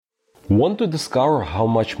Want to discover how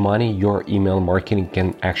much money your email marketing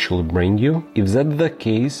can actually bring you? If that's the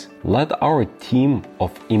case, let our team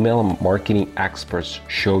of email marketing experts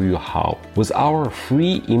show you how. With our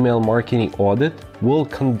free email marketing audit, we'll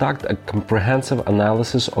conduct a comprehensive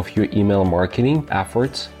analysis of your email marketing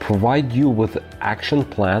efforts, provide you with an action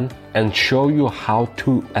plan, and show you how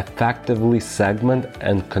to effectively segment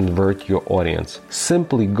and convert your audience.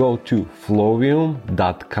 Simply go to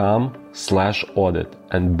flowium.com/audit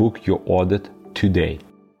and book your audit today.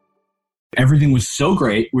 Everything was so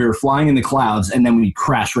great. We were flying in the clouds, and then we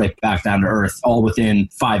crashed right back down to earth, all within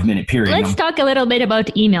 5-minute period. Let's talk a little bit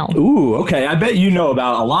about email. Ooh, okay. I bet you know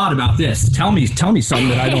a lot about this. Tell me something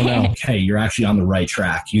that I don't know. Okay, you're actually on the right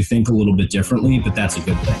track. You think a little bit differently, but that's a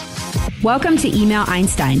good thing. Welcome to Email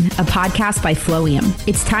Einstein, a podcast by Flowium.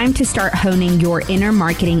 It's time to start honing your inner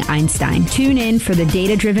marketing Einstein. Tune in for the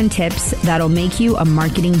data-driven tips that'll make you a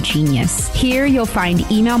marketing genius. Here you'll find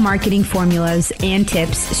email marketing formulas and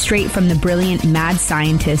tips straight from the brilliant mad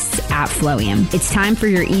scientists at Flowium. It's time for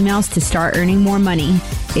your emails to start earning more money.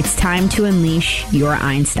 It's time to unleash your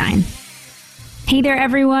Einstein. Hey there,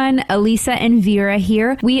 everyone. Elisa and Vera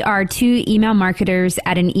here. We are two email marketers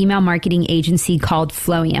at an email marketing agency called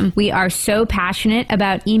Flowium. We are so passionate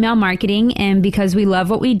about email marketing, and because we love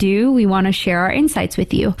what we do, we want to share our insights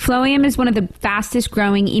with you. Flowium is one of the fastest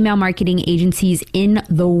growing email marketing agencies in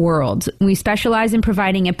the world. We specialize in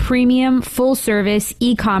providing a premium, full service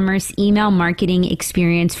e-commerce email marketing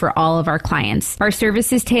experience for all of our clients. Our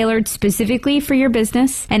service is tailored specifically for your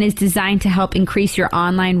business and is designed to help increase your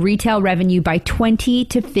online retail revenue by 20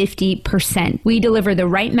 to 50%. We deliver the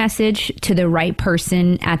right message to the right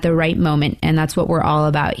person at the right moment, and that's what we're all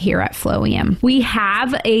about here at Flowium. We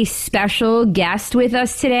have a special guest with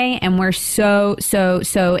us today, and we're so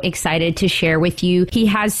excited to share with you. He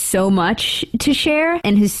has so much to share,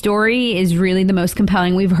 and his story is really the most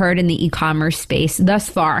compelling we've heard in the e-commerce space thus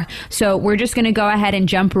far. So we're just going to go ahead and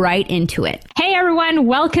jump right into it. Hey everyone,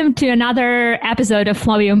 welcome to another episode of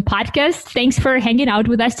Flowium Podcast. Thanks for hanging out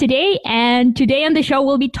with us today. And today on the show,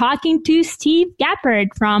 we'll be talking to Steve Gappert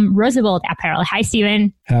from Roosevelt Apparel. Hi,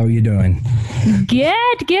 Steven. How are you doing?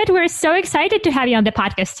 Good. We're so excited to have you on the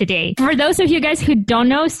podcast today. For those of you guys who don't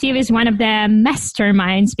know, Steve is one of the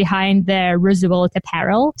masterminds behind the Roosevelt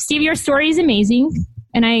Apparel. Steve, your story is amazing,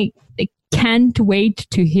 and I can't wait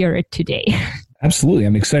to hear it today. Absolutely.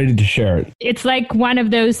 I'm excited to share it. It's like one of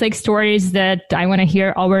those stories that I want to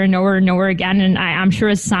hear over and over again. And I'm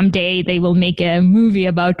sure someday they will make a movie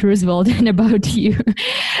about Roosevelt and about you.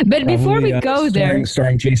 But probably, before we go there...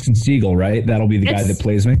 Starring Jason Segel, right? That'll be the guy that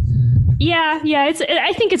plays me. Yeah.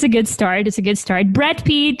 I think it's a good start. Brad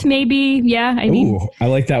Pitt, maybe. Yeah. I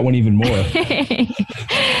like that one even more.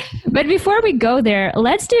 But before we go there,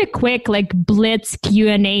 let's do a quick blitz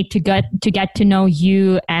Q&A to get to know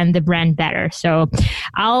you and the brand better. So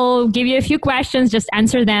I'll give you a few questions. Just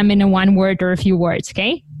answer them in a one word or a few words.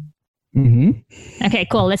 Okay. Mm-hmm. Okay.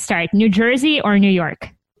 Cool. Let's start. New Jersey or New York?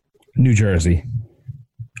 New Jersey.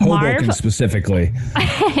 Hoboken specifically.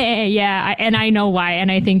 Yeah, and I know why,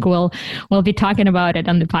 and I think we'll be talking about it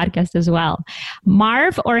on the podcast as well.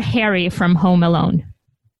 Marv or Harry from Home Alone?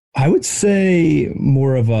 I would say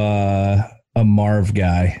more of a Marv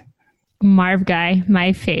guy. Marv guy,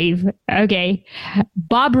 my fave. Okay.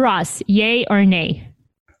 Bob Ross, yay or nay?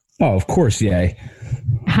 Oh, of course, yay.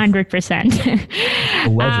 100%.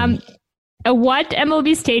 What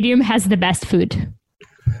MLB stadium has the best food?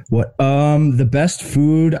 What the best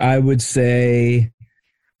food, I would say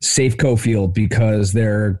Safeco Field, because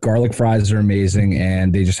their garlic fries are amazing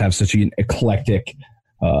and they just have such an eclectic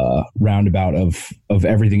roundabout of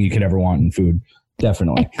everything you could ever want in food.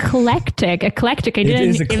 Definitely. Eclectic. I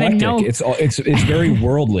didn't even know. It's very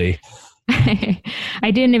worldly. I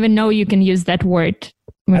didn't even know you can use that word.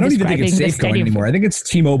 I don't even think it's Safeco anymore. I think it's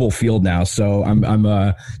T-Mobile Field now. So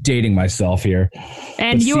I'm dating myself here.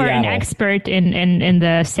 And you are an expert in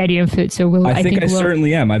the stadium food. So I think I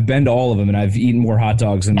certainly am. I've been to all of them, and I've eaten more hot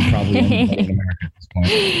dogs than probably anybody in America at this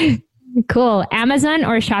point. Cool. Amazon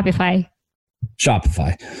or Shopify?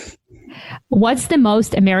 Shopify. What's the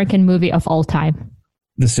most American movie of all time?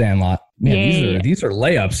 The Sandlot. Man, these are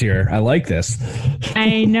layups here. I like this.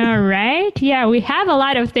 I know, right? Yeah, we have a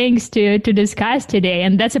lot of things to discuss today,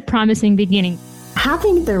 and that's a promising beginning.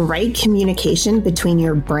 Having the right communication between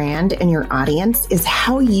your brand and your audience is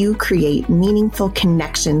how you create meaningful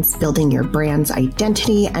connections, building your brand's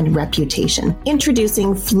identity and reputation.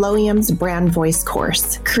 Introducing Flowium's Brand Voice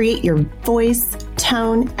course. Create your voice,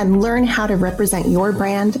 tone, and learn how to represent your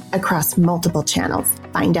brand across multiple channels.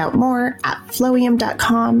 Find out more at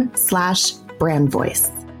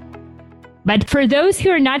flowium.com/brandvoice. But for those who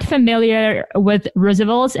are not familiar with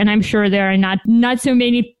Roosevelt's, and I'm sure there are not so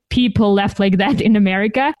many people left like that in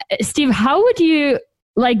America, Steve, how would you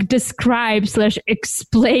describe /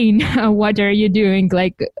 explain what are you doing?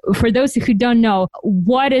 For those who don't know,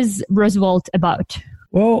 what is Roosevelt about?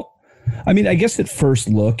 Well, I mean, I guess at first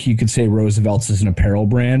look, you could say Roosevelt's is an apparel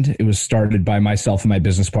brand. It was started by myself and my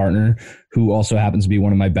business partner, who also happens to be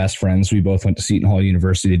one of my best friends. We both went to Seton Hall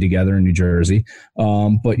University together in New Jersey.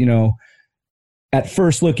 But, at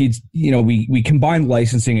first look, we combined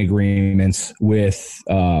licensing agreements with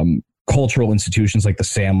cultural institutions like the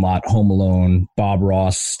Sandlot, Home Alone, Bob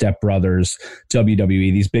Ross, Step Brothers,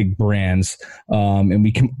 WWE, these big brands. And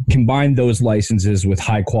we combined those licenses with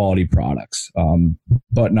high quality products.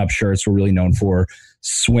 Button-up shirts we're really known for,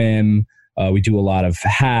 swim. We do a lot of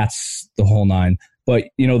hats, the whole nine. But,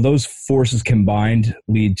 those forces combined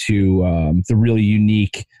lead to the really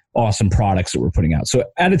unique, awesome products that we're putting out. So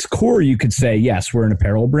at its core, you could say, yes, we're an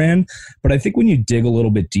apparel brand. But I think when you dig a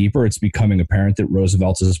little bit deeper, it's becoming apparent that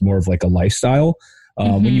Roosevelt's is more of like a lifestyle.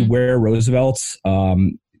 When you wear Roosevelt's,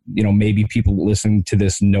 maybe people listening to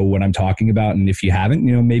this know what I'm talking about. And if you haven't,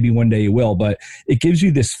 maybe one day you will. But it gives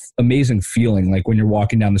you this amazing feeling. Like when you're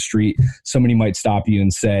walking down the street, somebody might stop you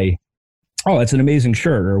and say, oh, that's an amazing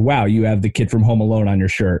shirt, or wow, you have the kid from Home Alone on your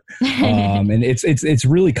shirt. And it's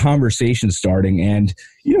really conversation starting. And,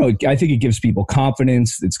 I think it gives people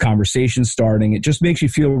confidence. It's conversation starting. It just makes you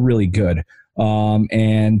feel really good.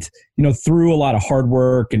 And through a lot of hard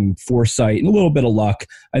work and foresight and a little bit of luck,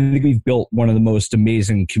 I think we've built one of the most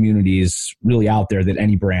amazing communities really out there that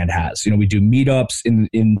any brand has. We do meetups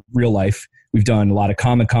in real life. We've done a lot of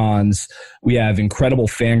Comic-Cons. We have incredible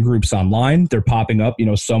fan groups online. They're popping up.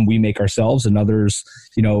 Some we make ourselves and others,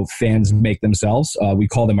 fans make themselves. We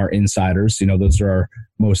call them our insiders. Those are our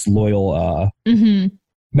most loyal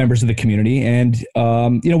members of the community. And,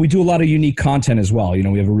 we do a lot of unique content as well.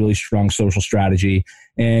 We have a really strong social strategy.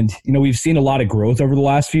 And, we've seen a lot of growth over the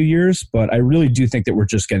last few years, but I really do think that we're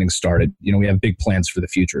just getting started. We have big plans for the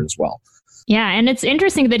future as well. Yeah, and it's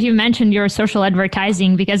interesting that you mentioned your social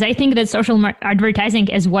advertising, because I think that social advertising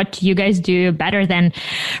is what you guys do better than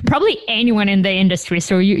probably anyone in the industry.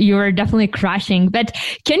 So you're definitely crushing. But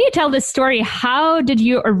can you tell the story? How did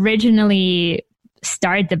you originally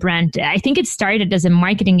start the brand? I think it started as a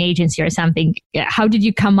marketing agency or something. How did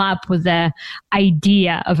you come up with the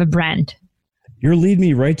idea of a brand? You're leading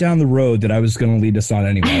me right down the road that I was going to lead us on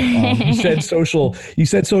anyway. You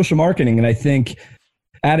said social marketing, and I think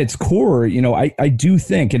at its core, I do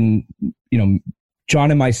think, and,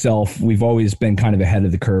 John and myself, we've always been kind of ahead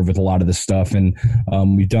of the curve with a lot of this stuff. And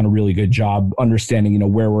we've done a really good job understanding,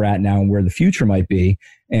 where we're at now and where the future might be.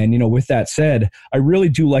 And, with that said, I really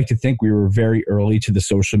do like to think we were very early to the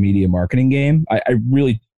social media marketing game. I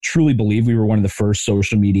really truly believe we were one of the first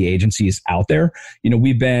social media agencies out there.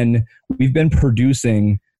 We've been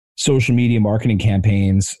producing social media marketing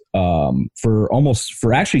campaigns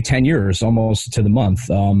for actually 10 years, almost to the month.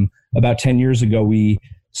 About 10 years ago, we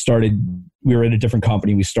were at a different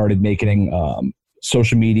company. We started making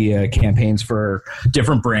social media campaigns for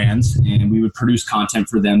different brands, and we would produce content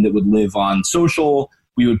for them that would live on social.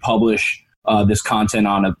 We would publish this content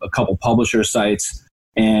on a couple publisher sites.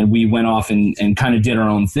 And we went off and kind of did our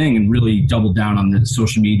own thing and really doubled down on the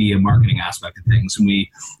social media marketing aspect of things. And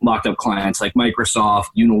we locked up clients like Microsoft,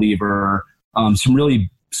 Unilever,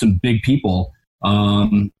 some big people.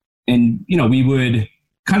 And, we would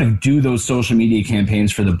kind of do those social media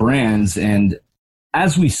campaigns for the brands. And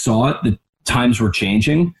as we saw it, the times were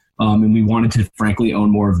changing, and we wanted to frankly own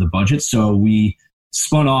more of the budget. So we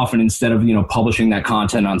spun off, and instead of, publishing that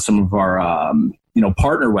content on some of our,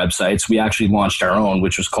 partner websites, we actually launched our own,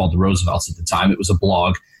 which was called The Roosevelt's at the time. It was a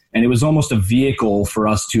blog, and it was almost a vehicle for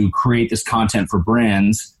us to create this content for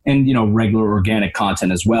brands and, regular organic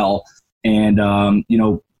content as well. And,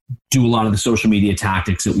 do a lot of the social media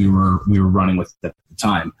tactics that we were running with at the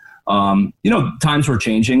time. Times were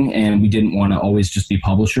changing, and we didn't want to always just be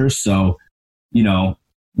publishers. So,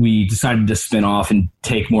 we decided to spin off and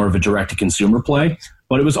take more of a direct-to-consumer play,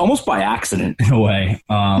 but it was almost by accident in a way.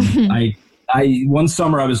 One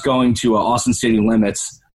summer I was going to Austin City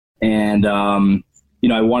Limits, and,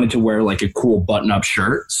 I wanted to wear like a cool button-up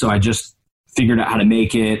shirt. So I just figured out how to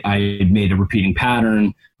make it. I made a repeating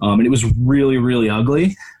pattern, and it was really, really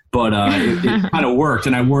ugly, but it kind of worked.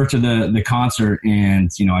 And I wore it to the concert,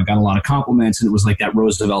 and, I got a lot of compliments, and it was like that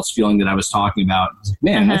Roosevelt's feeling that I was talking about. I was like,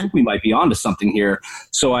 man, I think we might be onto something here.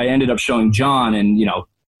 So I ended up showing John, and,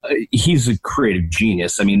 he's a creative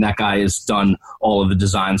genius. I mean, that guy has done all of the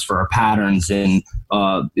designs for our patterns and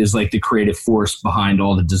is like the creative force behind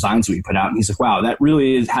all the designs that we put out. And he's like, wow, that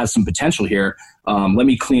really has some potential here. Let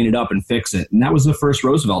me clean it up and fix it. And that was the first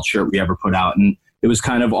Roosevelt shirt we ever put out. And it was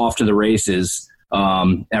kind of off to the races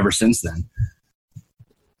ever since then.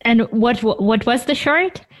 And what was the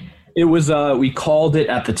shirt? It was, we called it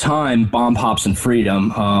at the time Bomb Pops and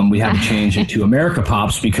Freedom. We had to change it to America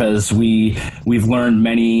Pops because we've learned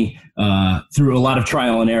many, through a lot of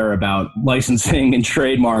trial and error about licensing and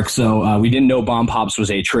trademarks. So we didn't know Bomb Pops was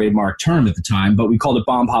a trademark term at the time, but we called it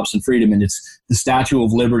Bomb Pops and Freedom. And it's the Statue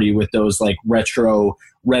of Liberty with those like retro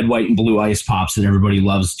red, white, and blue ice pops that everybody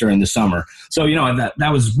loves during the summer. So,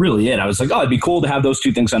 that was really it. I was like, oh, it'd be cool to have those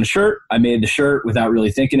two things on a shirt. I made the shirt without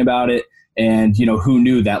really thinking about it. And, who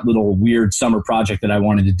knew that little weird summer project that I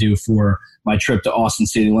wanted to do for my trip to Austin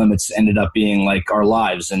City Limits ended up being like our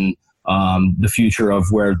lives and the future of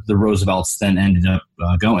where the Roosevelts then ended up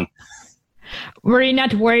going. Were you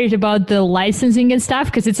not worried about the licensing and stuff?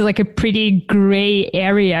 Because it's like a pretty gray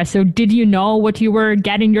area. So did you know what you were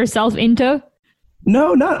getting yourself into?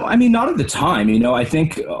 No, not at the time. I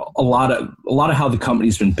think a lot of how the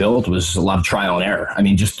company's been built was a lot of trial and error. I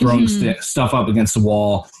mean, just throwing stuff up against the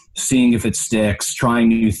wall, seeing if it sticks, trying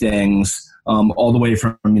new things, all the way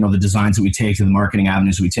from, the designs that we take to the marketing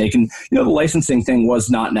avenues we take. And, the licensing thing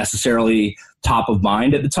was not necessarily top of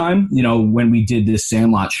mind at the time. When we did this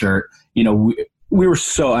Sandlot shirt, we were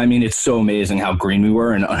so, it's so amazing how green we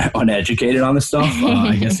were and uneducated on this stuff.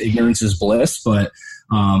 I guess ignorance is bliss, but,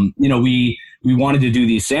 we wanted to do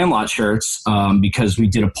these Sandlot shirts because we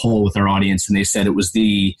did a poll with our audience and they said it was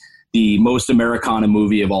the most Americana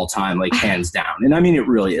movie of all time, like hands down. And it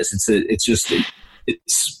really is. It's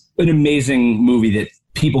an amazing movie that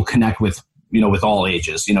people connect with, with all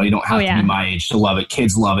ages. You don't have to be my age to love it.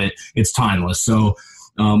 Kids love it. It's timeless. So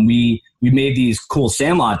we made these cool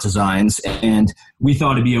Sandlot designs and we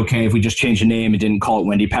thought it'd be okay if we just changed the name and didn't call it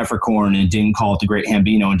Wendy Peppercorn and didn't call it the Great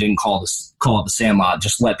Hambino and didn't call it the Sandlot.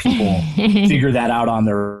 Just let people figure that out on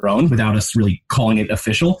their own without us really calling it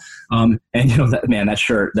official. That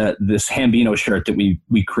shirt, this Hambino shirt that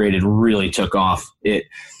we created really took off.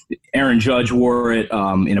 Aaron Judge wore it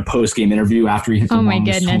in a post-game interview after he hit the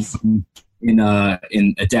longest home run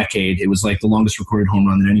in a decade. It was like the longest recorded home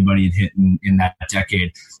run that anybody had hit in that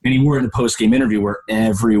decade. And he wore it in a post-game interview where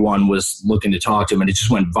everyone was looking to talk to him, and it just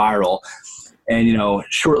went viral. And,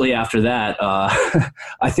 shortly after that,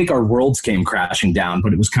 I think our worlds came crashing down,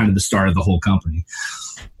 but it was kind of the start of the whole company.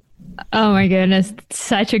 Oh my goodness.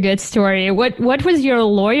 Such a good story. What was your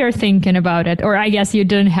lawyer thinking about it? Or I guess you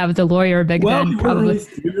didn't have the lawyer back then, probably.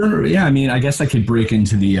 I guess I could break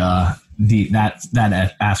into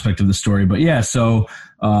that aspect of the story, but yeah. So,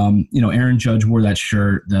 Aaron Judge wore that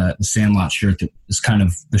shirt, the Sandlot shirt that is kind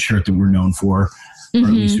of the shirt that we're known for, or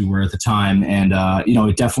at least we were at the time. And,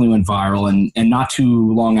 it definitely went viral. And not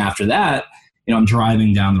too long after that, I'm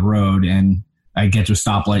driving down the road and I get to a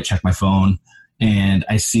stoplight, check my phone, and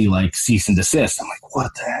I see like cease and desist. I'm like,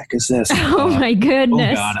 what the heck is this? Oh my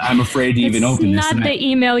goodness. Oh God, I'm afraid to even open this. It's not the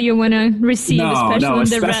email you want to receive,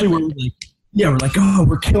 especially when we're like, oh,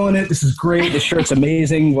 we're killing it. This is great. This shirt's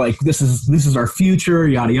amazing. Like this is our future,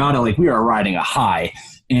 yada, yada. Like we are riding a high.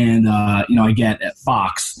 And, I get at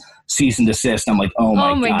Fox cease and desist. I'm like, oh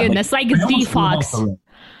my God. Goodness. Like the Fox.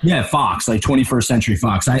 Yeah. Fox, like 21st Century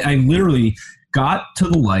Fox. I literally got to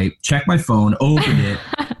the light, checked my phone, opened it.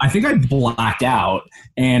 I think I blacked out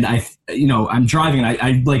and I'm driving and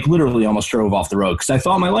I like literally almost drove off the road because I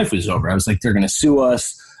thought my life was over. I was like, they're going to sue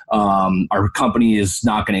us. Our company is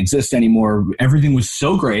not going to exist anymore. Everything was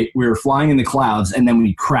so great. We were flying in the clouds and then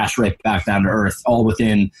we crashed right back down to earth all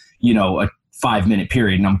within, a 5-minute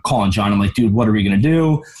period. And I'm calling John. I'm like, dude, what are we going to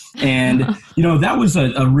do? And, that was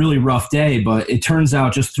a really rough day, but it turns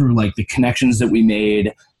out just through like the connections that we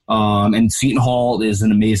made, and Seton Hall is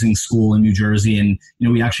an amazing school in New Jersey. And,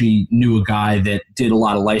 we actually knew a guy that did a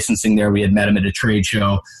lot of licensing there. We had met him at a trade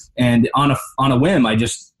show. And on a whim, I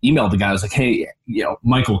just emailed the guy. I was like, hey,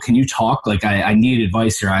 Michael, can you talk? Like, I need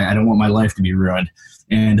advice here. I don't want my life to be ruined.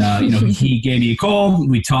 And, he gave me a call.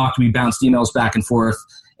 We talked. We bounced emails back and forth.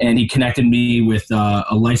 And he connected me with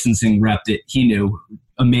a licensing rep that he knew.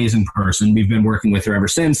 Amazing person. We've been working with her ever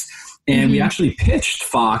since. And we actually pitched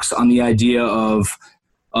Fox on the idea of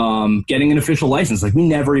getting an official license. Like we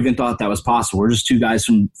never even thought that was possible. We're just two guys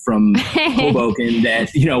from Hoboken that,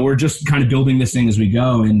 we're just kind of building this thing as we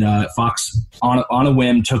go. And Fox on a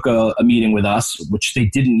whim took a meeting with us, which they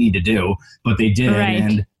didn't need to do, but they did. Right.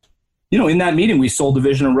 And, in that meeting, we sold a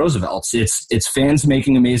vision of Roosevelt's. It's fans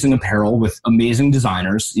making amazing apparel with amazing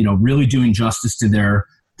designers, really doing justice to their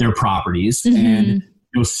properties. And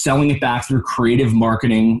selling it back through creative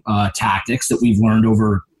marketing tactics that we've learned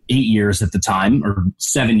over 8 years at the time, or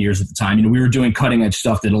 7 years at the time. We were doing cutting edge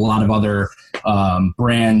stuff that a lot of other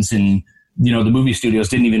brands and, the movie studios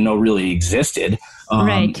didn't even know really existed.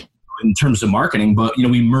 Right. In terms of marketing, but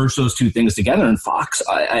we merged those two things together. And Fox,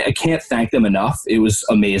 I can't thank them enough. It was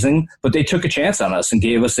amazing, but they took a chance on us and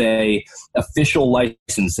gave us a official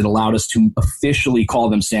license that allowed us to officially call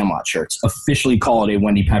them Sandlot shirts, officially call it a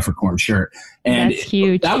Wendy Peppercorn shirt. And that's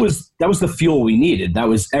huge. That was the fuel we needed. That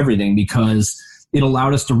was everything, because it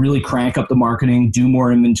allowed us to really crank up the marketing, do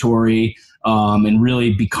more inventory, and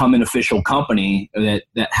really become an official company that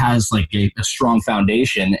has like a strong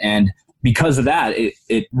foundation. And because of that,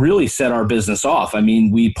 it really set our business off. I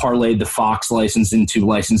mean, we parlayed the Fox license into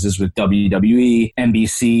licenses with WWE,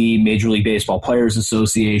 NBC, Major League Baseball Players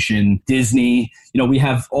Association, Disney. We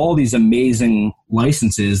have all these amazing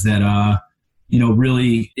licenses that,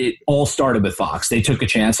 really it all started with Fox. They took a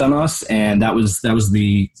chance on us, and that was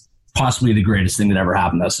possibly the greatest thing that ever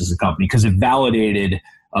happened to us as a company, because it validated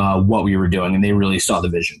what we were doing, and they really saw the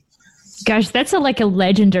vision. Gosh, that's like a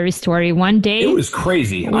legendary story. One day, it was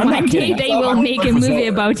crazy. One day they will make a movie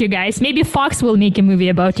about you guys. Maybe Fox will make a movie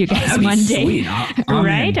about you guys one day. Sweet.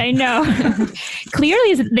 Right? I know.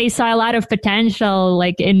 Clearly, they saw a lot of potential,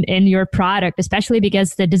 like in your product, especially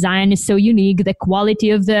because the design is so unique. The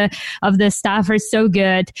quality of the stuff is so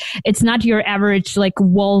good. It's not your average like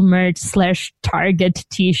Walmart/Target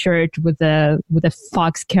T-shirt with the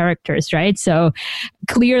Fox characters, right? So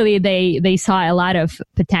clearly, they saw a lot of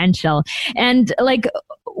potential. And like,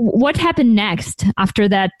 what happened next after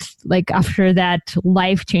that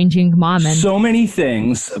life-changing moment? So many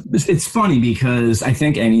things. It's funny because I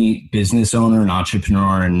think any business owner and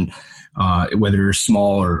entrepreneur, and whether you're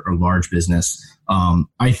small or large business,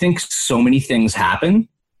 I think so many things happen,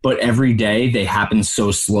 but every day they happen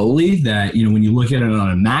so slowly that, when you look at it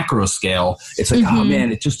on a macro scale, it's like, oh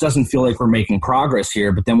man, it just doesn't feel like we're making progress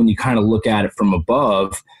here. But then when you kind of look at it from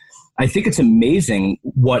above, I think it's amazing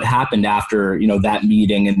what happened after, that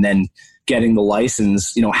meeting and then getting the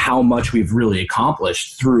license, how much we've really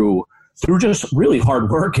accomplished through just really hard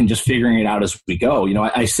work and just figuring it out as we go.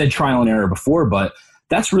 I said trial and error before, but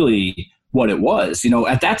that's really what it was.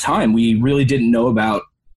 At that time, we really didn't know about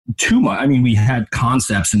too much. I mean, we had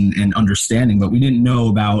concepts and understanding, but we didn't know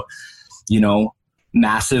about,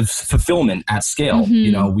 massive fulfillment at scale.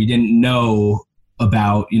 We didn't know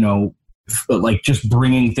about, like just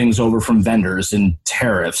bringing things over from vendors and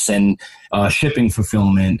tariffs and shipping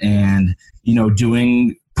fulfillment and,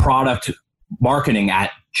 doing product marketing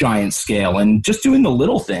at giant scale and just doing the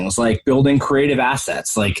little things like building creative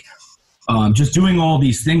assets, like just doing all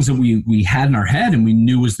these things that we had in our head and we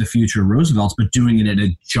knew was the future of Roosevelt's, but doing it at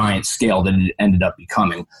a giant scale that it ended up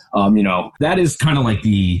becoming. That is kind of like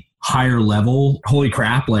the higher level. Holy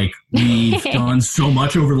crap, like we've done so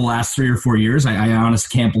much over the last 3 or 4 years. I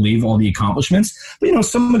honestly can't believe all the accomplishments. But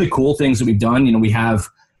some of the cool things that we've done, we have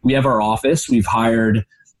our office. We've hired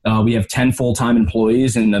we have 10 full-time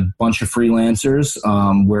employees and a bunch of freelancers.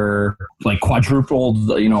 We're like quadrupled,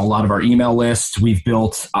 a lot of our email lists. We've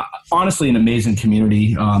built, honestly, an amazing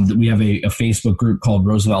community. We have a Facebook group called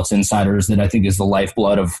Roosevelt's Insiders that I think is the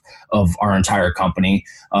lifeblood of our entire company.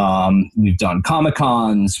 We've done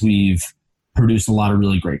Comic-Cons. We've produced a lot of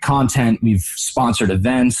really great content. We've sponsored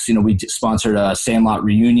events. We sponsored a Sandlot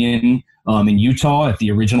reunion in Utah at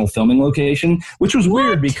the original filming location, which was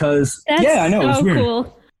weird because, That's I know, it was weird.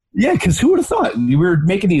 Cool. Yeah, because who would have thought? We were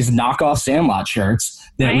making these knockoff Sandlot shirts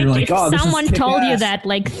that we were like, if someone told you that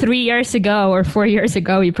like 3 years ago or 4 years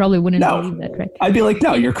ago, you probably wouldn't believe that, right? I'd be like,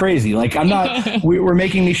 no, you're crazy. Like, I'm not, we're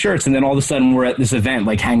making these shirts. And then all of a sudden we're at this event,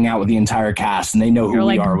 like hanging out with the entire cast and they know who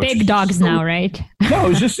we are. You're like big dogs now, right? No, it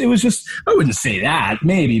was just, I wouldn't say that,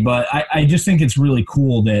 maybe, but I just think it's really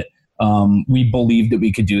cool that we believed that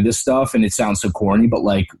we could do this stuff, and it sounds so corny, but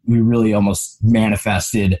like we really almost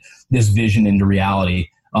manifested this vision into reality.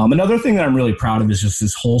 Another thing that I'm really proud of is just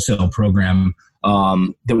this wholesale program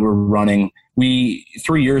that we're running.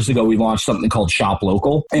 3 years ago, we launched something called Shop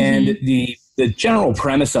Local, and the general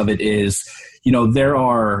premise of it is, there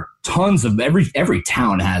are tons of every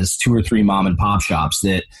town has 2 or 3 mom and pop shops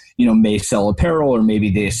that may sell apparel, or maybe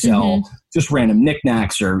they sell just random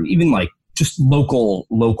knickknacks, or even like just local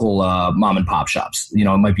mom and pop shops. It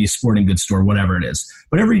might be a sporting goods store, whatever it is.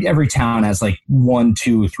 But every town has like 1,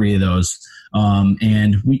 2, 3 of those.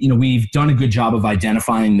 And we've done a good job of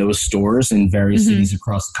identifying those stores in various cities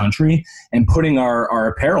across the country and putting our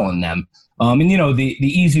apparel in them. And the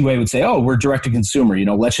easy way would say, oh, we're direct to consumer.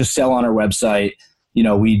 Let's just sell on our website.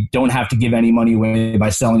 We don't have to give any money away by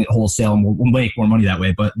selling it wholesale, and we'll make more money that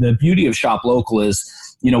way. But the beauty of Shop Local is,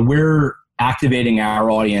 we're activating our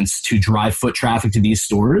audience to drive foot traffic to these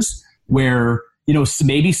stores where,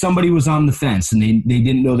 maybe somebody was on the fence and they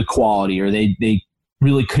didn't know the quality, or they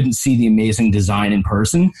really couldn't see the amazing design in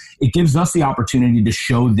person. It gives us the opportunity to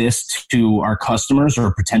show this to our customers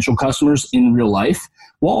or potential customers in real life,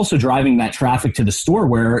 while also driving that traffic to the store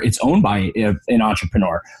where it's owned by an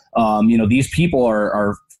entrepreneur. These people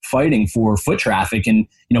are fighting for foot traffic, and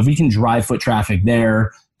if we can drive foot traffic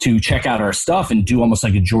there to check out our stuff and do almost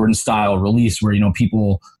like a Jordan style release where,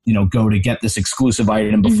 people, go to get this exclusive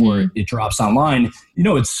item before it drops online,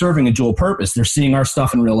 it's serving a dual purpose. They're seeing our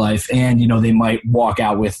stuff in real life, and, they might walk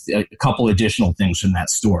out with a couple additional things from that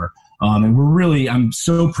store. And I'm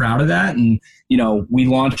so proud of that. And, we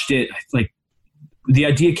launched it, like, the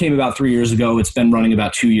idea came about 3 years ago. It's been running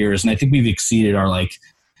about 2 years. And I think we've exceeded our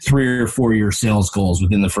 3 or 4 year sales goals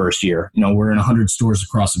within the first year. We're in 100 stores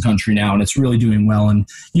across the country now, and it's really doing well. And,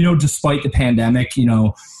 despite the pandemic,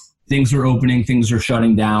 things are opening, things are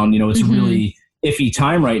shutting down. It's a really iffy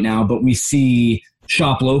time right now, but we see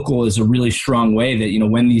shop local is a really strong way that,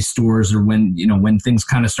 when these stores or when things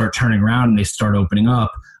kind of start turning around and they start opening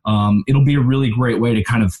up, it'll be a really great way to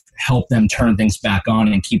kind of help them turn things back on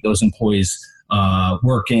and keep those employees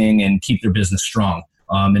working and keep their business strong.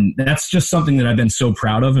 And that's just something that I've been so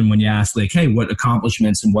proud of. And when you ask hey, what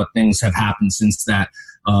accomplishments and what things have happened since that,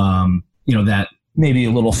 that maybe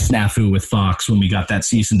a little snafu with Fox when we got that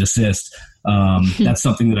cease and desist, that's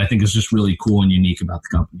something that I think is just really cool and unique about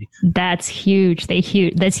the company. That's huge.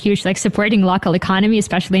 That's huge. Like supporting local economy,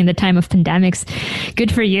 especially in the time of pandemics.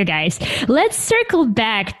 Good for you guys. Let's circle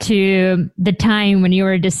back to the time when you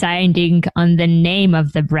were deciding on the name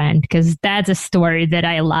of the brand, because that's a story that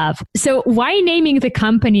I love. So why naming the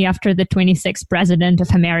company after the 26th president of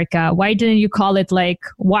America? Why didn't you call it like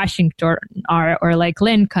Washington or like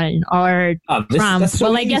Lincoln or Trump? So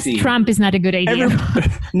well, I guess Trump is not a good idea.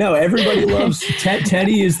 Everybody loves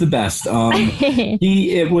Teddy is the best. I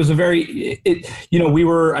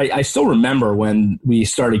still remember when we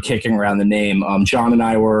started kicking around the name. John and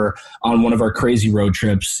I were on one of our crazy road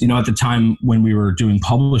trips. At the time when we were doing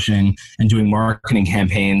publishing and doing marketing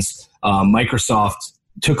campaigns, Microsoft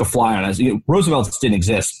took a fly on us. Roosevelt's didn't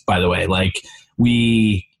exist, by the way.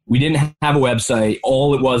 We didn't have a website.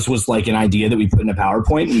 All it was like an idea that we put in a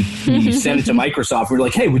PowerPoint. We sent it to Microsoft. We were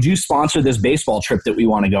like, hey, would you sponsor this baseball trip that we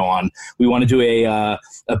want to go on? We want to do a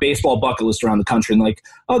baseball bucket list around the country. And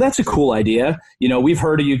oh, that's a cool idea. We've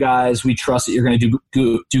heard of you guys. We trust that you're going to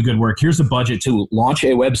do good work. Here's a budget to launch a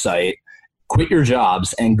website, quit your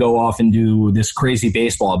jobs, and go off and do this crazy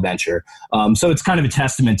baseball adventure. So it's kind of a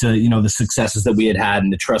testament to, the successes that we had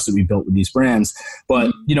and the trust that we built with these brands.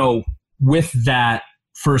 But, with that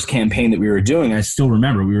first campaign that we were doing, I still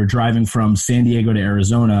remember we were driving from San Diego to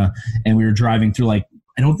Arizona, and we were driving through I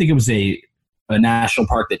don't think it was a national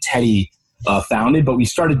park that Teddy founded, but we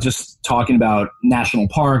started just talking about national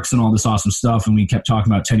parks and all this awesome stuff. And we kept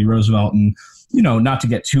talking about Teddy Roosevelt, and, not to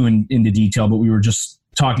get too into detail, but we were just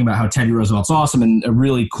talking about how Teddy Roosevelt's awesome, and a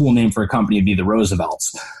really cool name for a company would be the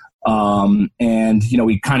Roosevelts. And,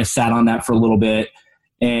 we kind of sat on that for a little bit,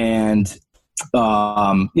 and,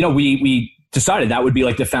 we decided that would be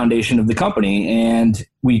like the foundation of the company. And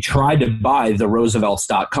we tried to buy the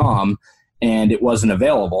Roosevelts.com, and it wasn't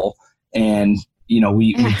available. And,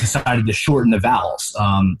 we decided to shorten the vowels,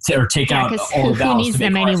 or take out all the vowels. Who needs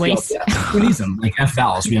them anyways? Who needs them? Like F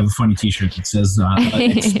vowels. We have a funny t-shirt that says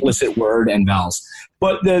explicit word and vowels.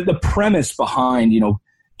 But the premise behind,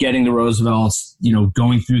 getting the Roosevelts,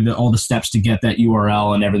 going through all the steps to get that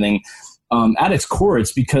URL and everything, at its core,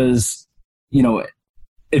 it's because,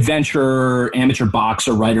 adventurer, amateur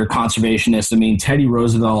boxer, writer, conservationist. I mean, Teddy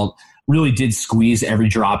Roosevelt really did squeeze every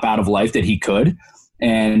drop out of life that he could.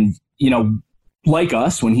 And, like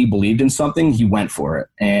us, when he believed in something, he went for it.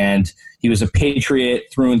 And he was a patriot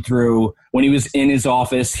through and through. When he was in his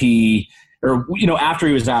office, after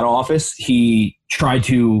he was out of office, he tried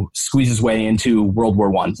to squeeze his way into World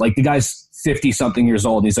War I. Like, the guy's 50-something years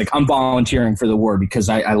old, and he's like, I'm volunteering for the war because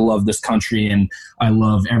I love this country and I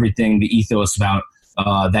love everything, the ethos about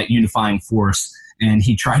that unifying force. And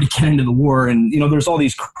he tried to get into the war. And, there's all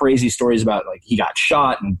these crazy stories about he got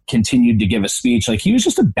shot and continued to give a speech. He was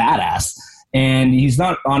just a badass. And he's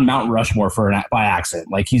not on Mount Rushmore by accident.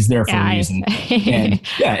 He's there for a reason.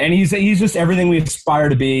 And he's just everything we aspire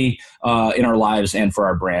to be in our lives and for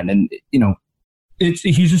our brand. And,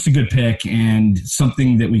 he's just a good pick and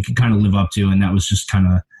something that we could kind of live up to. And that was just kind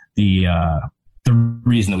of the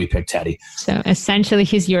reason that we picked Teddy. So essentially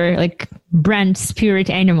he's your brand spirit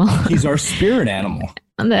animal. He's our spirit animal.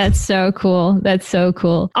 That's so cool. That's so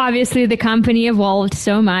cool. Obviously, the company evolved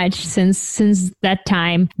so much since that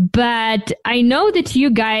time. But I know that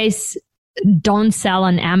you guys don't sell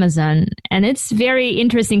on Amazon. And it's very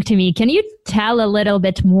interesting to me. Can you tell a little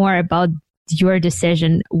bit more about your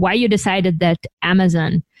decision, why you decided that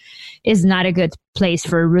Amazon is not a good place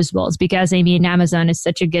for Roosevelt's? Because I mean, Amazon is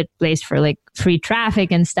such a good place for like free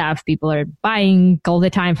traffic and stuff. People are buying all the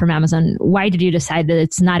time from Amazon. Why did you decide that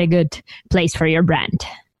it's not a good place for your brand?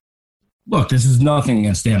 Look, this is nothing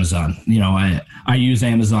against Amazon. You know, I use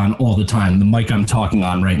Amazon all the time. The mic I'm talking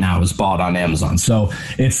on right now is bought on Amazon. So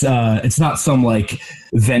it's not some like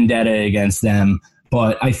vendetta against them.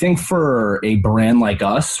 But I think for a brand like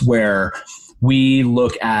us, where we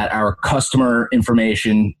look at our customer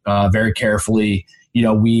information very carefully, you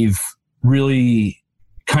know, we've really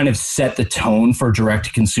kind of set the tone for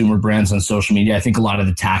direct-to-consumer brands on social media. I think a lot of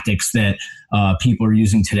the tactics that people are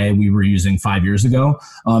using today, we were using 5 years ago.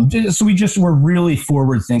 So we're really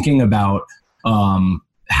forward-thinking about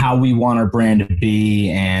how we want our brand to be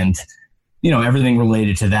and, you know, everything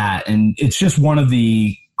related to that. And it's just one of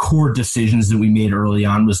the core decisions that we made early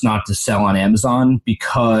on was not to sell on Amazon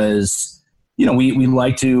because, you know, we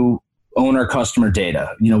like to own our customer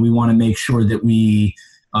data. You know, we want to make sure that we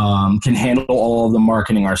can handle all of the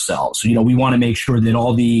marketing ourselves. You know, we want to make sure that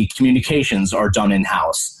all the communications are done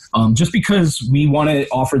in-house. Just because we want to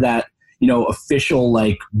offer that, you know, official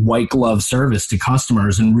like white glove service to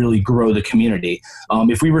customers and really grow the community.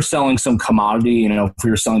 If we were selling some commodity, you know, if we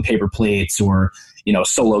were selling paper plates or, you know,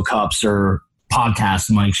 solo cups or podcast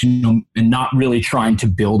mics, you know, and not really trying to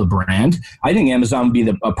build a brand, I think Amazon would be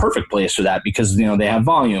a perfect place for that because, you know, they have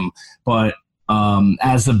volume. But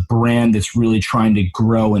as a brand that's really trying to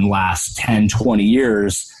grow and last 10, 20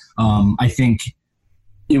 years, I think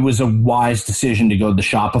it was a wise decision to go the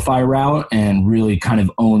Shopify route and really kind of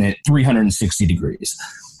own it 360 degrees.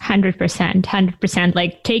 100%,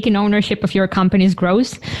 like taking ownership of your company's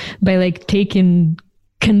growth by like taking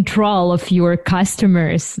control of your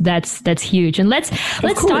customers. That's huge. And let's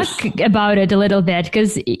talk about it a little bit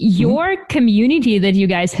because your community that you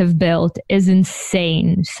guys have built is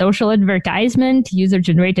insane. Social advertisement, user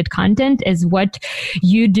generated content is what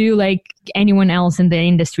you do like anyone else in the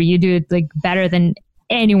industry. You do it like better than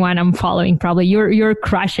anyone I'm following. Probably you're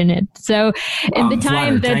crushing it. So in the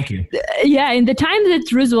time in the time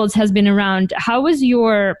that Roosevelt's has been around, how was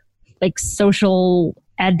your like social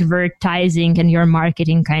advertising and your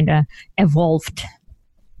marketing kind of evolved?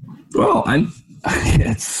 Well,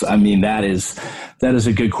 that is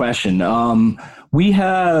a good question. We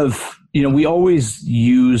have, you know, we always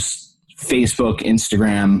use Facebook,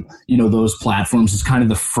 Instagram, you know, those platforms is kind of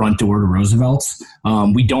the front door to Roosevelt's.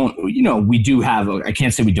 We do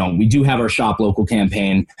have our Shop Local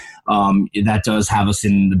campaign. That does have us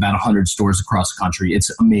in about 100 stores across the country.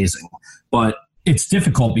 It's amazing, but it's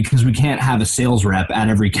difficult because we can't have a sales rep at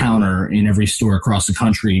every counter in every store across the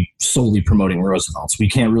country solely promoting Roosevelt's. We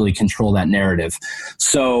can't really control that narrative.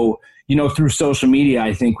 So, you know, through social media,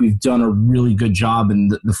 I think we've done a really good job,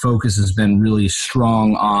 and the focus has been really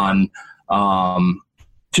strong on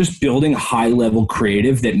just building high-level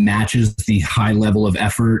creative that matches the high level of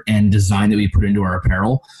effort and design that we put into our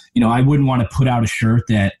apparel. You know, I wouldn't want to put out a shirt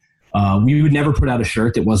that we would never put out a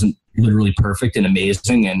shirt that wasn't literally perfect and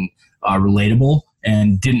amazing and relatable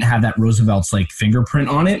and didn't have that Roosevelt's like fingerprint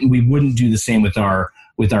on it. And we wouldn't do the same with our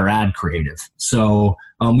ad creative. So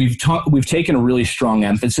we've taken a really strong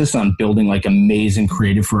emphasis on building like amazing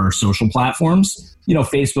creative for our social platforms, you know,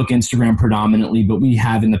 Facebook, Instagram predominantly, but we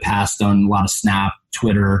have in the past done a lot of Snap,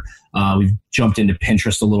 Twitter. We've jumped into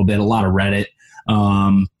Pinterest a little bit, a lot of Reddit.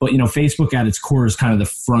 But, you know, Facebook at its core is kind of the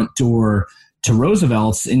front door to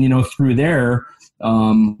Roosevelt's. And, you know, through there,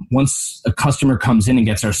 once a customer comes in and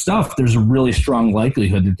gets our stuff, there's a really strong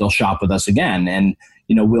likelihood that they'll shop with us again. And,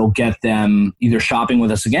 you know, we'll get them either shopping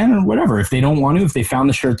with us again or whatever. If they don't want to, if they found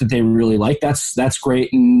the shirt that they really like, that's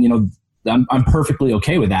great. And, you know, I'm perfectly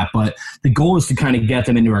okay with that. But the goal is to kind of get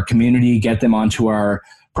them into our community, get them onto our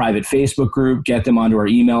private Facebook group, get them onto our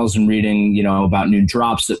emails and reading, you know, about new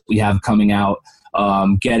drops that we have coming out,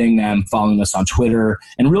 getting them following us on Twitter,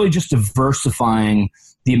 and really just diversifying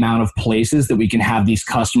the amount of places that we can have these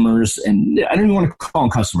customers. And I don't even want to call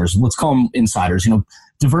them customers. Let's call them insiders, you know,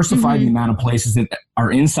 diversify the amount of places that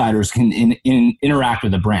our insiders can interact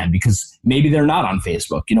with the brand, because maybe they're not on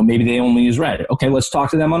Facebook. You know, maybe they only use Reddit. Okay, let's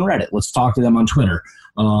talk to them on Reddit. Let's talk to them on Twitter.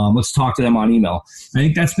 Let's talk to them on email. I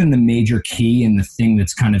think that's been the major key and the thing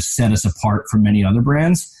that's kind of set us apart from many other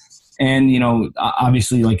brands. And, you know,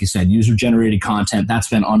 obviously, like you said, user-generated content, that's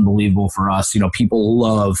been unbelievable for us. You know, people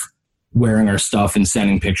love wearing our stuff and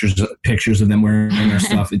sending pictures of them wearing our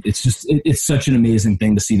stuff. It's such an amazing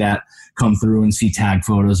thing to see that come through and see tag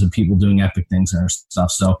photos of people doing epic things and our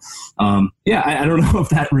stuff. So, I don't know if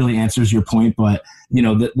that really answers your point, but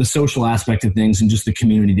the social aspect of things and just the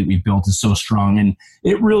community that we've built is so strong, and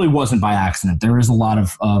it really wasn't by accident. There is a lot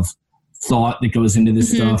of thought that goes into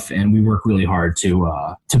this stuff, and we work really hard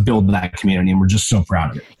to build that community, and we're just so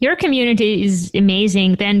proud of it. Your community is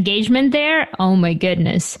amazing. The engagement there, oh my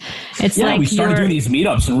goodness. It's like we started doing these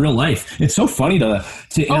meetups in real life. It's so funny to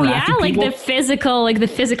interact with people. The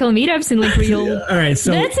physical meetups in like real. All right,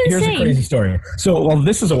 so that's here's insane. a crazy story. So,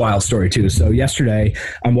 this is a wild story too. So yesterday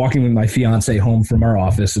I'm walking with my fiance home from our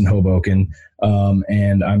office in Hoboken.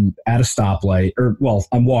 And I'm at a stoplight,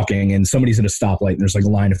 I'm walking and somebody's at a stoplight and there's like a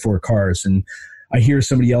line of 4 cars, and I hear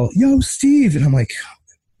somebody yell, "Yo, Steve." And I'm like,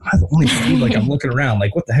 I'm only Steve. Like, I'm looking around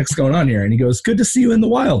like, what the heck's going on here? And he goes, "Good to see you in the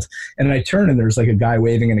wild." And I turn and there's like a guy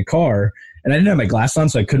waving in a car, and I didn't have my glass on,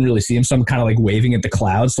 so I couldn't really see him. So I'm kind of like waving at the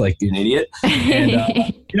clouds like an idiot. And,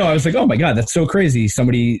 I was like, oh my God, that's so crazy.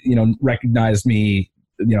 Somebody, recognized me,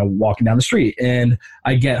 walking down the street. And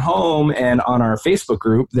I get home, and on our Facebook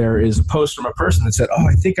group, there is a post from a person that said, "Oh,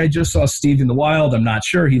 I think I just saw Steve in the wild. I'm not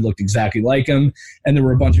sure. He looked exactly like him." And there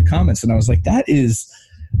were a bunch of comments, and I was like, that is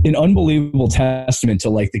an unbelievable testament to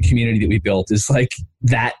like the community that we built. Is like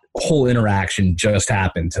that whole interaction just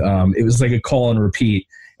happened. It was like a call and repeat.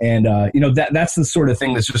 And, that's the sort of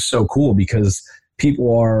thing that's just so cool, because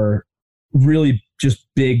people are really just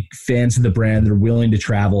big fans of the brand. They're willing to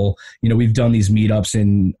travel. We've done these meetups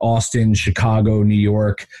in Austin, Chicago, New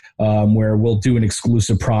York, where we'll do an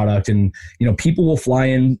exclusive product, and, people will fly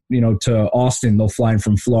in, to Austin. They'll fly in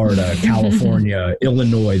from Florida, California,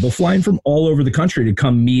 Illinois. They'll fly in from all over the country to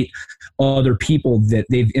come meet other people that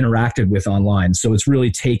they've interacted with online. So it's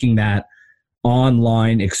really taking that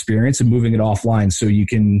online experience and moving it offline, so you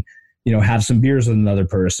can, have some beers with another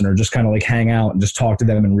person, or just kind of like hang out and just talk to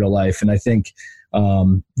them in real life. And I think,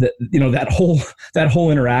 that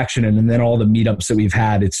whole interaction, and then all the meetups that we've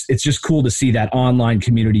had, it's just cool to see that online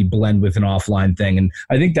community blend with an offline thing. And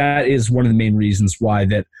I think that is one of the main reasons why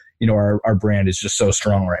that, our brand is just so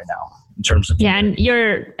strong right now in terms of. Yeah. And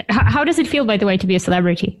how does it feel, by the way, to be a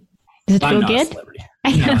celebrity? Does it feel good?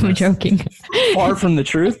 I know, I'm joking. Far from the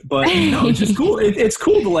truth, but it's just cool. It's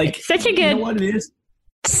cool to like. It's such a good. You know what it is?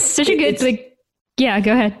 Such a good Yeah,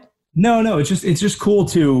 go ahead. No. It's just cool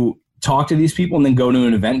to talk to these people and then go to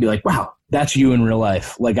an event and be like, wow, that's you in real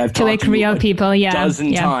life. Like I've talked to real people, a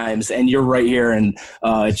dozen times, and you're right here, and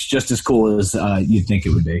it's just as cool as you'd think it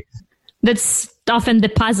would be. That's often the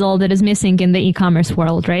puzzle that is missing in the e-commerce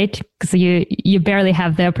world, right? Because you barely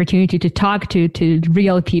have the opportunity to talk to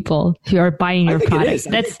real people who are buying your product.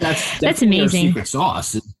 That's amazing. Our secret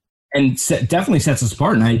sauce, and definitely sets us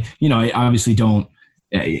apart. And I obviously don't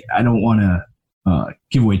want to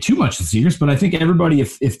give away too much of the secrets, but I think everybody,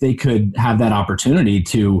 if they could have that opportunity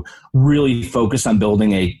to really focus on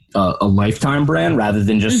building a lifetime brand rather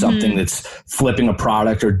than just something that's flipping a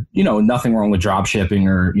product, or, nothing wrong with drop shipping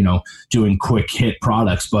or, doing quick hit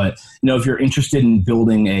products. But, if you're interested in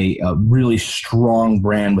building a really strong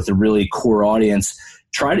brand with a really core audience,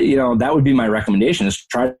 try to, that would be my recommendation, is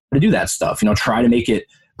try to do that stuff, try to make it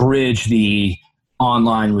bridge the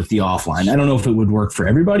online with the offline. I don't know if it would work for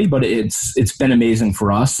everybody, but it's been amazing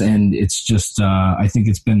for us, and it's just I think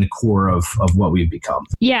it's been the core of what we've become.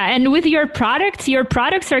 Yeah, and with your products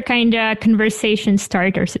are kind of conversation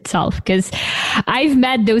starters itself, because I've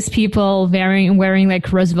met those people wearing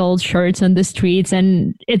like Roosevelt shirts on the streets,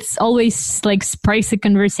 and it's always like sparks a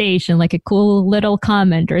conversation, like a cool little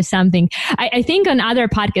comment or something. I think on other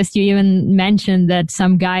podcasts you even mentioned that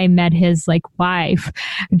some guy met his like wife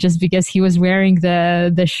just because he was wearing the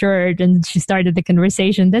shirt, and she started the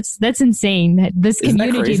conversation. That's insane. This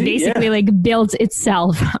community basically like builds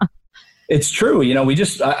itself. It's true.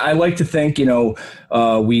 I like to think,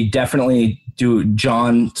 we definitely do.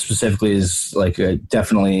 John specifically is like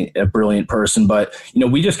definitely a brilliant person, but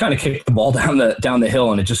we just kind of kicked the ball down the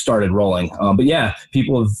hill, and it just started rolling. But yeah,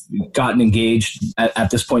 people have gotten engaged at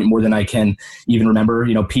this point more than I can even remember.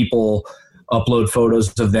 People upload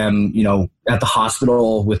photos of them, at the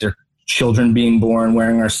hospital with their children being born,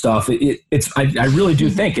 wearing our stuff. I really do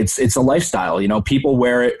think it's a lifestyle. People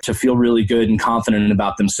wear it to feel really good and confident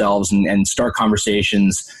about themselves and start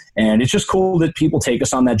conversations. And it's just cool that people take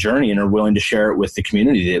us on that journey and are willing to share it with the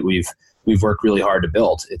community that we've worked really hard to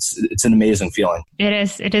build. It's an amazing feeling. It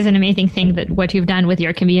is an amazing thing that what you've done with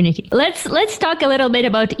your community. Let's talk a little bit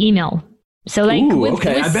about email. So like, Ooh, with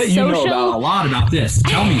I bet you know about a lot about this.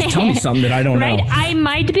 Tell me something that I don't know. I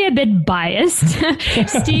might be a bit biased,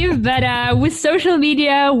 Steve, but with social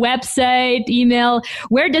media, website, email,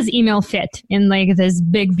 where does email fit in like this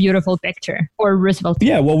big, beautiful picture or Roosevelt?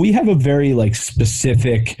 Yeah, well, we have a very like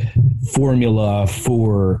specific formula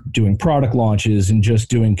for doing product launches and just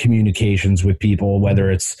doing communications with people, whether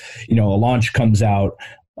it's, a launch comes out,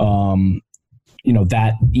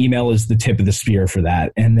 that email is the tip of the spear for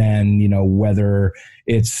that. And then, whether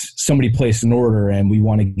it's somebody placed an order and we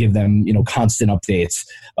want to give them, constant updates,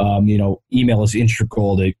 email is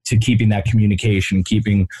integral to keeping that communication,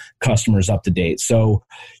 keeping customers up to date. So,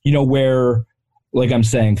 where, like I'm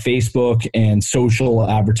saying, Facebook and social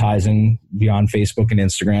advertising beyond Facebook and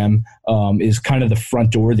Instagram is kind of the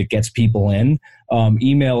front door that gets people in.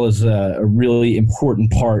 Email is a really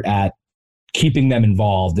important part at keeping them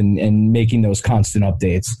involved and making those constant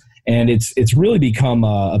updates. And it's really become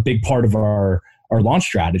a big part of our launch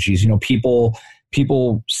strategies.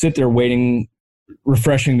 People sit there waiting,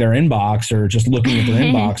 refreshing their inbox or just looking at their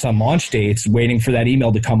inbox on launch dates, waiting for that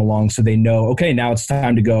email to come along so they know, okay, now it's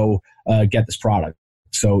time to go get this product.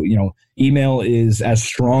 So, email is as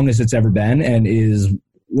strong as it's ever been and is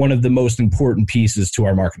one of the most important pieces to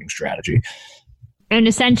our marketing strategy. And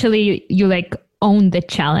essentially you like own the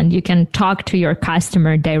challenge. You can talk to your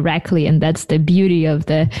customer directly, and that's the beauty of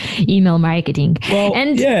the email marketing. Well,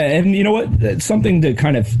 and you know what? Something to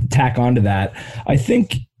kind of tack onto that. I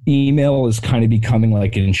think email is kind of becoming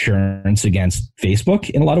like an insurance against Facebook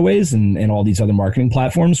in a lot of ways and all these other marketing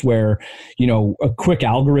platforms where, a quick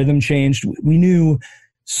algorithm changed. We knew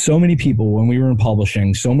so many people when we were in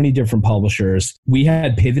publishing, so many different publishers. We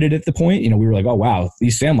had pivoted at the point, we were like, oh, wow,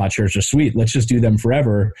 these Sandlot shirts are sweet. Let's just do them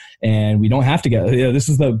forever. And we don't have to get, this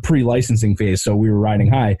is the pre-licensing phase. So we were riding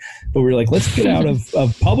high, but we were like, let's get out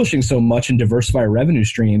of publishing so much and diversify our revenue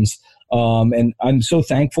streams. And I'm so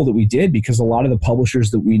thankful that we did, because a lot of the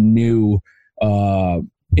publishers that we knew,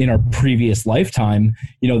 in our previous lifetime,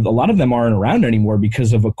 a lot of them aren't around anymore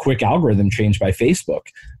because of a quick algorithm change by Facebook.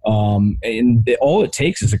 And all it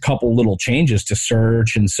takes is a couple little changes to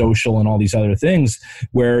search and social and all these other things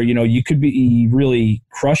where, you could be really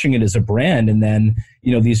crushing it as a brand. And then,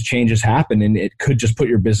 these changes happen and it could just put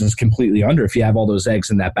your business completely under if you have all those eggs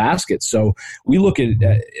in that basket. So we look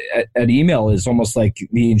at email as almost like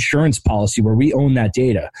the insurance policy where we own that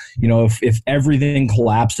data. If everything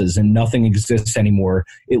collapses and nothing exists anymore,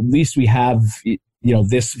 at least we have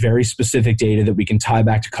this very specific data that we can tie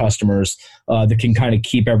back to customers that can kind of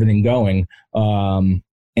keep everything going. And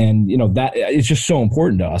that it's just so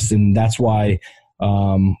important to us. And that's why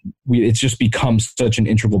it's just become such an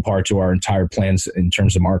integral part to our entire plans in